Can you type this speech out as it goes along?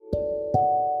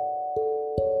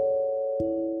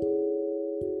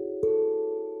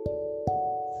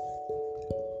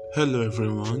Hello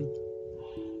everyone,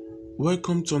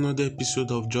 welcome to another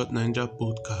episode of Jot Ninja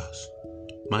Podcast.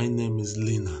 My name is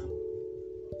Lena.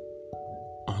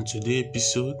 On today's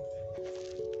episode,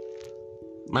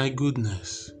 my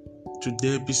goodness,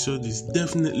 today's episode is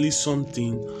definitely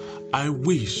something I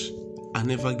wish I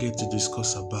never get to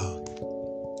discuss about.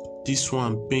 This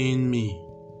one pain me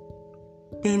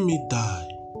die.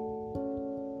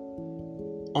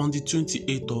 On the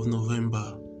 28th of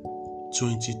November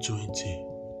 2020.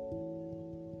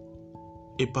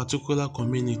 A particular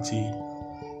community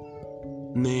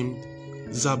named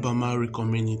Zabamari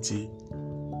community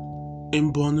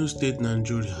in Borno State,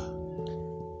 Nigeria,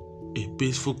 a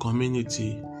peaceful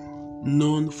community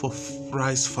known for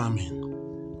rice farming,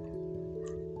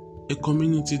 a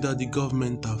community that the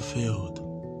government have failed,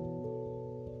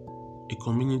 a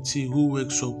community who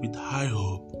wakes up with high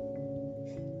hope,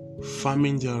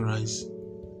 farming their rice,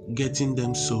 getting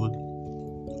them sold,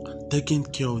 and taking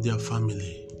care of their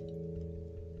family.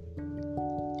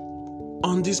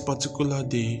 On this particular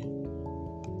day,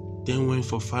 they went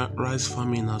for rice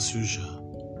farming as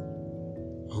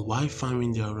usual. And while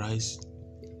farming their rice,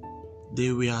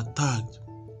 they were attacked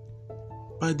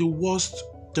by the worst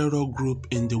terror group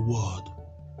in the world.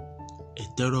 A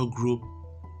terror group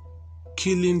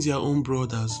killing their own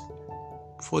brothers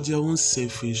for their own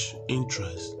selfish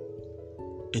interests.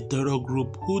 A terror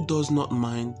group who does not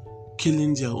mind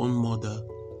killing their own mother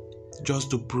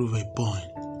just to prove a point.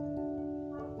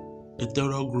 A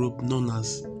terror group known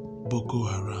as Boko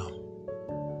Haram.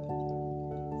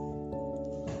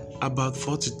 About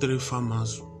 43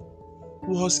 farmers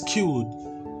was killed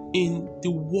in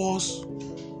the worst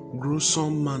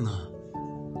gruesome manner.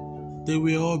 They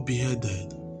were all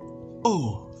beheaded.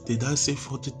 Oh, did I say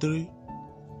 43?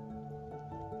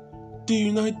 The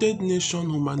United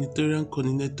Nations Humanitarian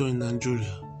Coordinator in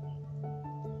Nigeria,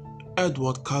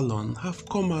 Edward Callon, have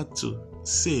come out to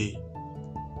say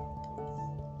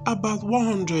about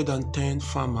 110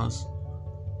 farmers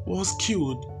was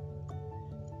killed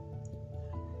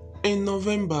in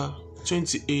November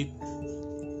 28,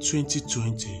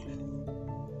 2020.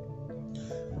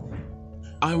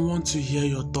 I want to hear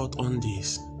your thought on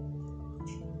this.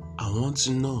 I want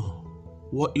to know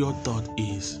what your thought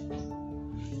is.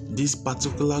 This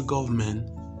particular government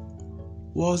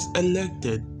was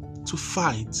elected to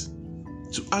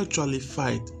actually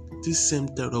fight this same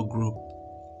terror group.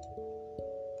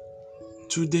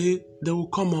 Today, they will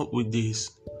come up with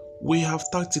this. We have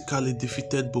tactically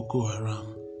defeated Boko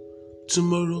Haram.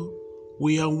 Tomorrow,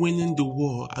 we are winning the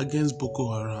war against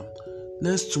Boko Haram.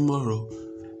 Next tomorrow,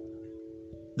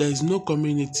 there is no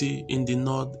community in the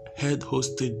north held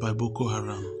hostage by Boko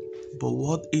Haram. But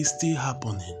what is still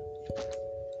happening?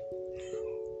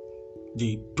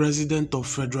 The President of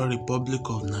Federal Republic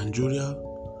of Nigeria,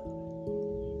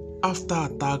 after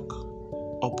attack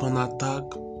upon attack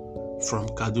from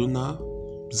Kaduna,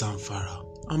 Zamfara,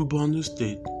 and Borno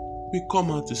State, we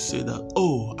come out to say that,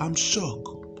 oh, I'm shocked.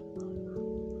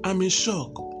 I'm in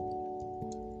shock.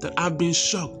 That I've been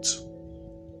shocked.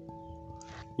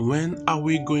 When are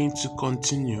we going to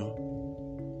continue?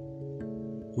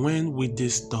 When will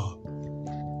this stop?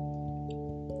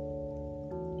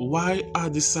 Why are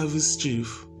the service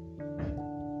chiefs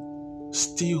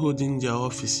still holding their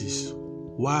offices?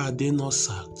 Why are they not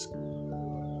sacked?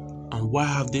 And why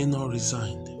have they not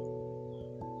resigned?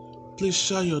 Please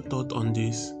share your thought on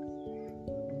this.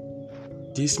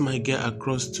 This might get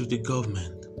across to the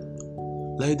government.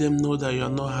 Let them know that you are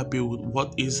not happy with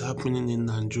what is happening in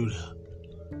Nigeria.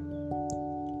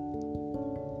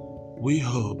 We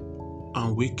hope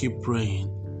and we keep praying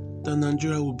that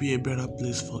Nigeria will be a better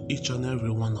place for each and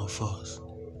every one of us.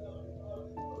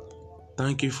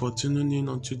 Thank you for tuning in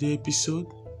on today's episode.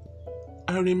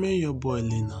 I remain your boy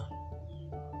Lena.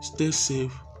 Stay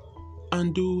safe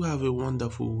and do have a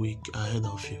wonderful week ahead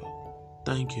of you.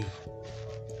 Thank you.